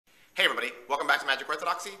Hey everybody, welcome back to Magic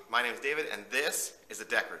Orthodoxy. My name is David and this is a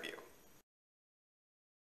deck review.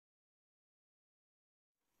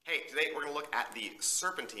 Hey, today we're going to look at the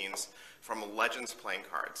Serpentines from Legends playing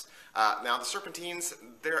cards. Now the Serpentines,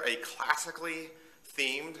 they're a classically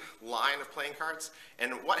themed line of playing cards,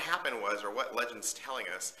 and what happened was, or what Legends telling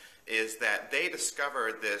us, is that they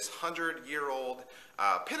discovered this 100-year-old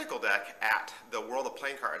pinnacle deck at the World of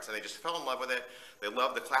Playing Cards, and they just fell in love with it. They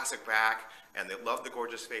loved the classic back, and they loved the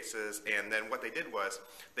gorgeous faces, and then what they did was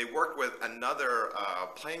they worked with another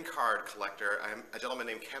playing card collector, a gentleman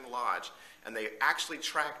named Ken Lodge, and they actually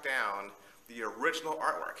tracked down the original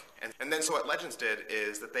artwork. And then so what Legends did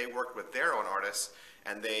is that they worked with their own artists,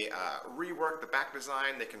 and they reworked the back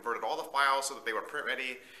design. They converted all the files so that they were print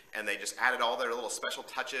ready, and they just added all their little special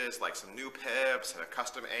touches, like some new pips and a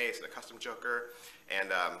custom ace and a custom joker, and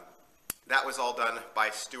that was all done by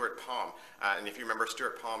Stuart Palm. And if you remember,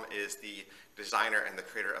 Stuart Palm is the designer and the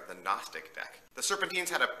creator of the Gnostic deck. The Serpentines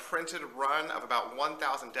had a printed run of about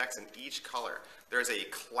 1,000 decks in each color. There's a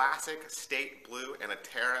classic state blue and a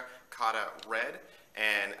terracotta red,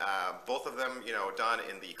 and both of them, done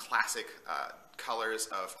in the classic colors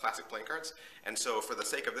of classic playing cards. And so for the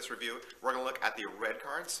sake of this review, we're going to look at the red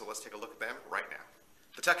cards, so let's take a look at them right now.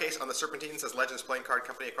 The tuck case on the Serpentine says Legends Playing Card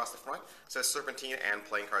Company across the front. It says Serpentine and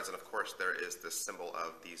Playing Cards, and of course there is this symbol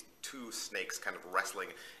of these two snakes kind of wrestling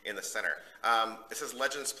in the center. It says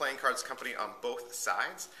Legends Playing Cards Company on both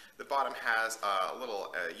sides. The bottom has a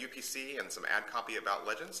little UPC and some ad copy about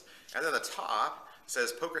Legends. And then the top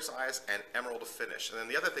says Poker Size and Emerald Finish. And then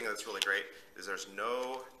the other thing that's really great is there's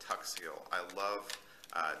no tuck seal. I love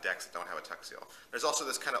decks that don't have a tuck seal. There's also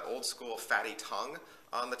this kind of old school fatty tongue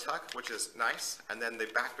on the tuck, which is nice, and then the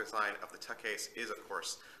back design of the tuck case is, of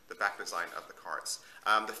course, the back design of the cards.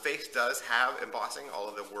 The face does have embossing, all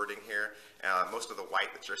of the wording here. Most of the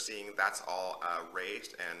white that you're seeing, that's all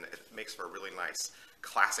raised, and it makes for a really nice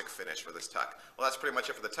classic finish for this tuck. Well, that's pretty much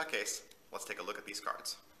it for the tuck case. Let's take a look at these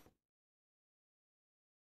cards.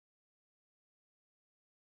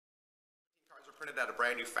 Printed at a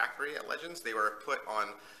brand new factory at Legends. They were put on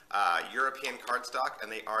European cardstock,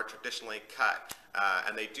 and they are traditionally cut.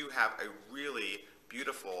 And they do have a really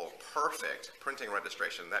beautiful, perfect printing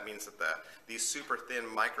registration. That means that these super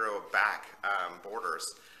thin micro back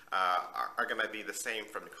borders are going to be the same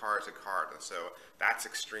from card to card, and so that's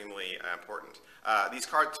extremely important. These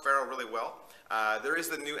cards fare really well. There is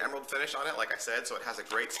the new emerald finish on it, like I said, so it has a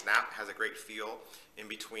great snap, has a great feel in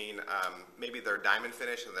between maybe their diamond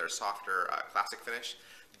finish and their softer classic finish.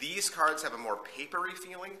 These cards have a more papery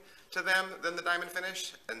feeling to them than the diamond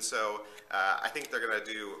finish, and so I think they're going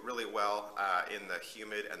to do really well in the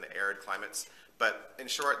humid and the arid climates. But in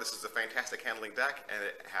short, this is a fantastic handling deck, and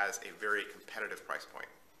it has a very competitive price point.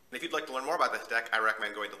 And if you'd like to learn more about this deck, I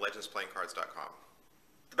recommend going to legends-playingcards.com.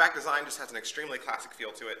 The back design just has an extremely classic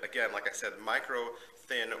feel to it. Again, like I said, micro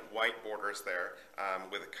thin white borders there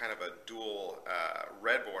with a kind of a dual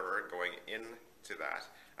red border going into that.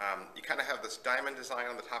 You kind of have this diamond design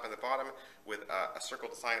on the top and the bottom with a circle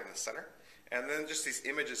design in the center. And then just these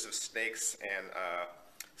images of snakes and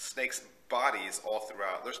snakes' bodies all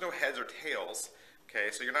throughout. There's no heads or tails,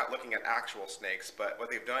 okay, so you're not looking at actual snakes, but what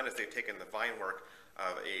they've done is they've taken the vine work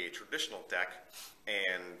of a traditional deck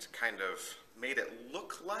and kind of made it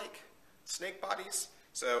look like snake bodies.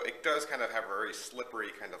 So it does kind of have a very slippery,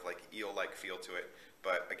 kind of like eel-like feel to it.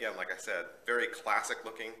 But again, like I said, very classic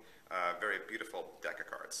looking, very beautiful deck of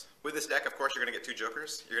cards. With this deck, of course, you're going to get two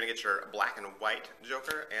jokers. You're going to get your black and white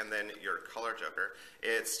joker and then your color joker.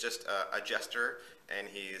 It's just a jester, and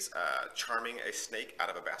he's charming a snake out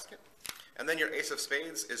of a basket. And then your ace of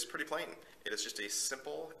spades is pretty plain. It is just a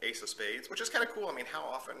simple ace of spades, which is kind of cool. I mean, how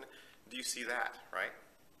often do you see that, right?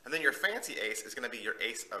 And then your fancy ace is going to be your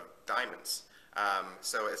ace of diamonds.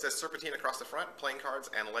 So it says Serpentine across the front, Playing Cards,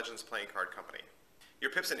 and Legends Playing Card Company. Your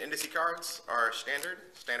pips and indice cards are standard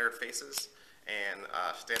faces, and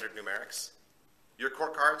standard numerics. Your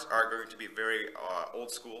court cards are going to be very old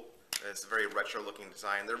school. It's a very retro looking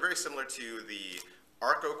design. They're very similar to the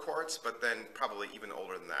Arco courts, but then probably even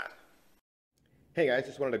older than that. Hey guys,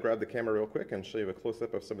 just wanted to grab the camera real quick and show you a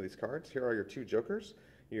close-up of some of these cards. Here are your two jokers,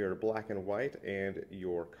 your black and white, and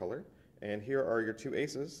your color. And here are your two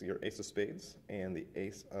aces, your ace of spades and the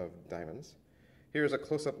ace of diamonds. Here's a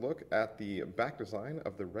close-up look at the back design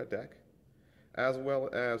of the red deck, as well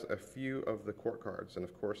as a few of the court cards. And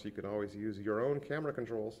of course, you can always use your own camera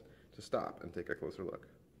controls to stop and take a closer look.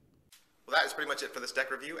 Well, that is pretty much it for this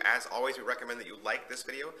deck review. As always, we recommend that you like this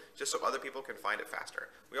video just so other people can find it faster.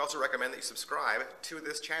 We also recommend that you subscribe to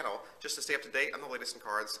this channel just to stay up to date on the latest in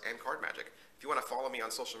cards and card magic. If you want to follow me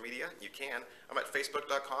on social media, you can. I'm at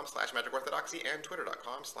facebook.com/magicorthodoxy and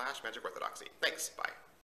twitter.com/magicorthodoxy. Thanks. Bye.